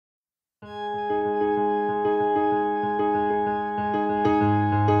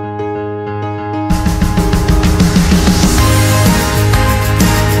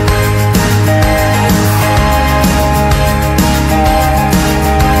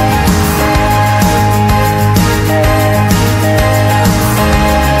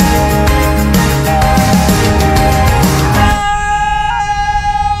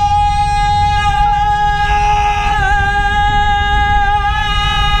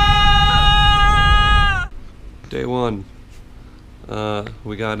Day one.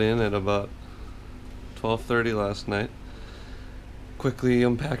 We got in at about 12:30 last night. Quickly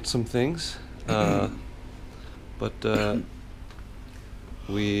unpacked some things, but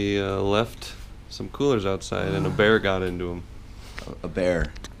we left some coolers outside, and a bear got into them. A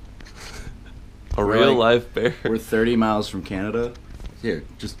bear. A real live bear. We're 30 miles from Canada. Here,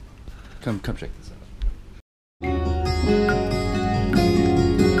 just come check this out.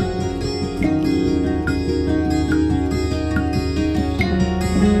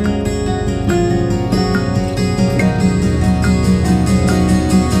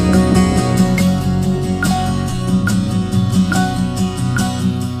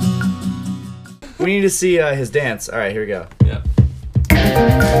 We need to see his dance. All right, here we go. Yeah.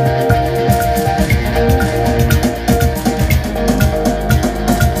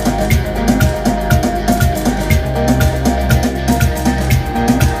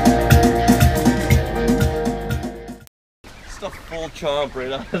 Just a full chomp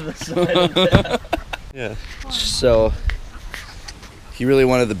right out of the side of that. Yeah. So, he really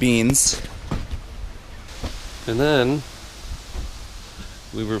wanted the beans. And then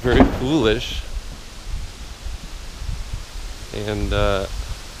we were very foolish, and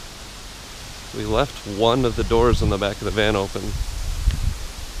we left one of the doors on the back of the van open,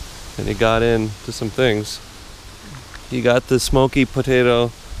 and he got into some things. He got the smoky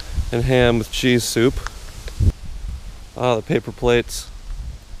potato and ham with cheese soup. Ah, the paper plates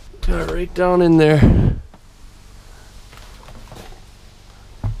got right down in there.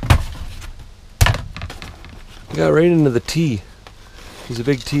 He got right into the tea. He's a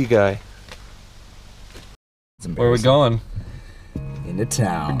big tea guy. Where are we going? Into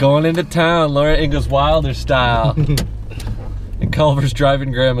town. We're going into town, Laura Ingalls Wilder style. And Culver's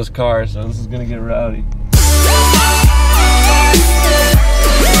driving Grandma's car, so this is gonna get rowdy.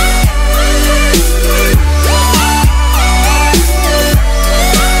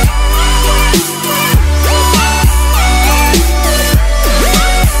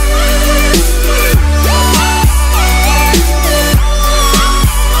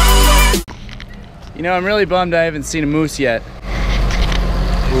 You know, I'm really bummed I haven't seen a moose yet.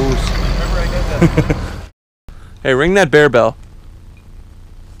 Moose. Hey, ring that bear bell.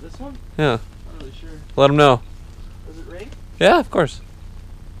 This one? Yeah. Not really sure. Let him know. Does it ring? Yeah, of course.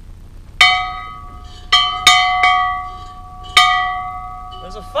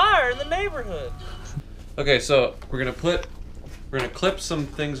 There's a fire in the neighborhood. Okay, so we're gonna clip some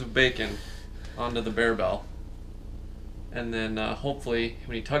things of bacon onto the bear bell. And then hopefully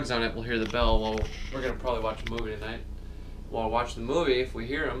when he tugs on it, we'll hear the bell. Well, we're gonna probably watch a movie tonight. While we watch the movie, if we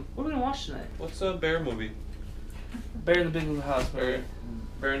hear him. What are we gonna watch tonight? What's a bear movie? Bear in the Big Blue House.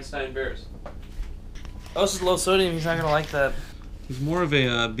 Berenstein Bears. Oh, this is low sodium. He's not gonna like that. He's more of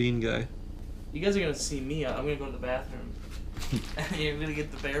a bean guy. You guys are gonna see me. I'm gonna go to the bathroom. And you're gonna get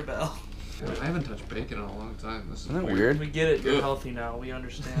the bear bell. I haven't touched bacon in a long time. This is Isn't that weird? We get it. You're healthy now. We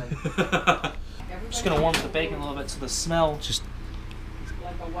understand. Just gonna warm up the bacon a little bit so the smell. Just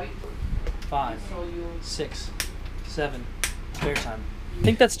Like a white 5, so you 6, 7. Bear time. I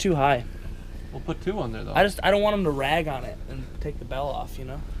think that's too high. We'll put 2 on there though. I don't want him to rag on it and take the bell off. You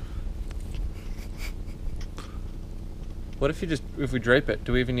know. What if if we drape it?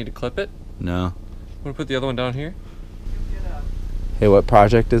 Do we even need to clip it? no. Want to put the other one down here? Hey, what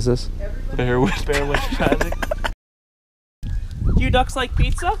project is this? Bear with. Bear Witch Project. Do you ducks like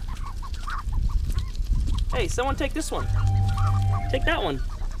pizza? Hey, someone take this one. Take that one.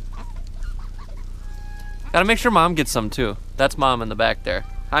 Gotta make sure Mom gets some too. That's Mom in the back there.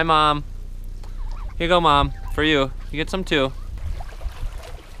 Hi, Mom. Here you go, Mom. For you. You get some too.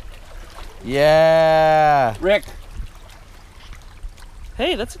 Yeah. Rick,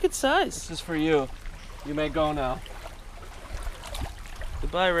 Hey, that's a good size. this is for you. You may go now.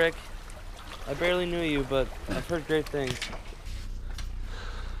 Goodbye, Rick. I barely knew you, but I've heard great things.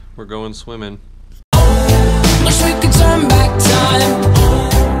 We're going swimming. Wish we could turn back time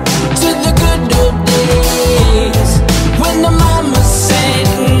to the good old days when the mama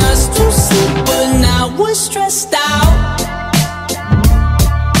sang us to sleep, but now we're stressed out.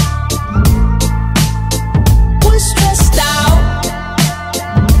 We're stressed out.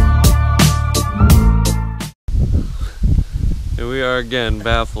 Here we are again,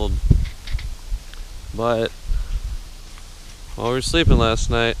 baffled. But while we were sleeping last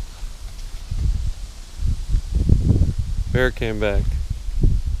night, bear came back.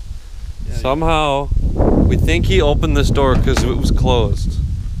 Yeah, Somehow, we think he opened this door because it was closed.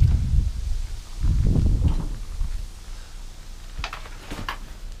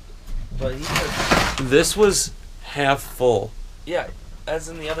 But he said, This was half full. yeah, as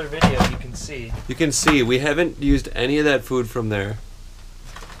in the other video, you can see. You can see we haven't used any of that food from there.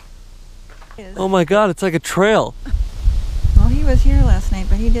 Oh my god, it's like a trail. Well, he was here last night,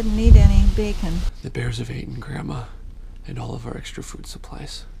 but he didn't need any bacon. The bears have eaten Grandma and all of our extra food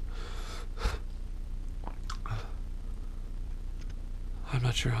supplies. I'm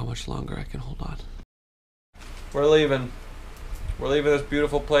not sure how much longer I can hold on. We're leaving. We're leaving this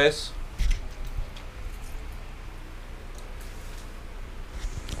beautiful place.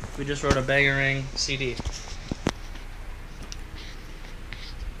 We just wrote a Bangering CD.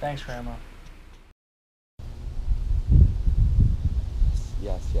 Thanks, Grandma.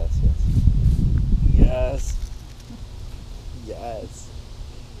 Yes, yes, yes. Yes. Yes.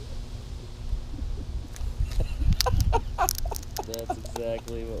 That's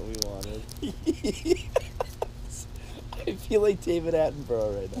exactly what we wanted. Yes. I feel like David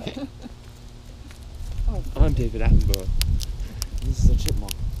Attenborough right now. I'm David Attenborough. This is a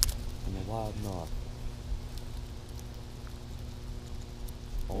chipmunk and a wild north.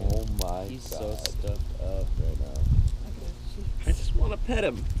 Oh my He's god. so stuffed up right now. I just want to pet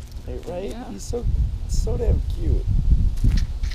him. Hey, right? Yeah. He's so damn cute.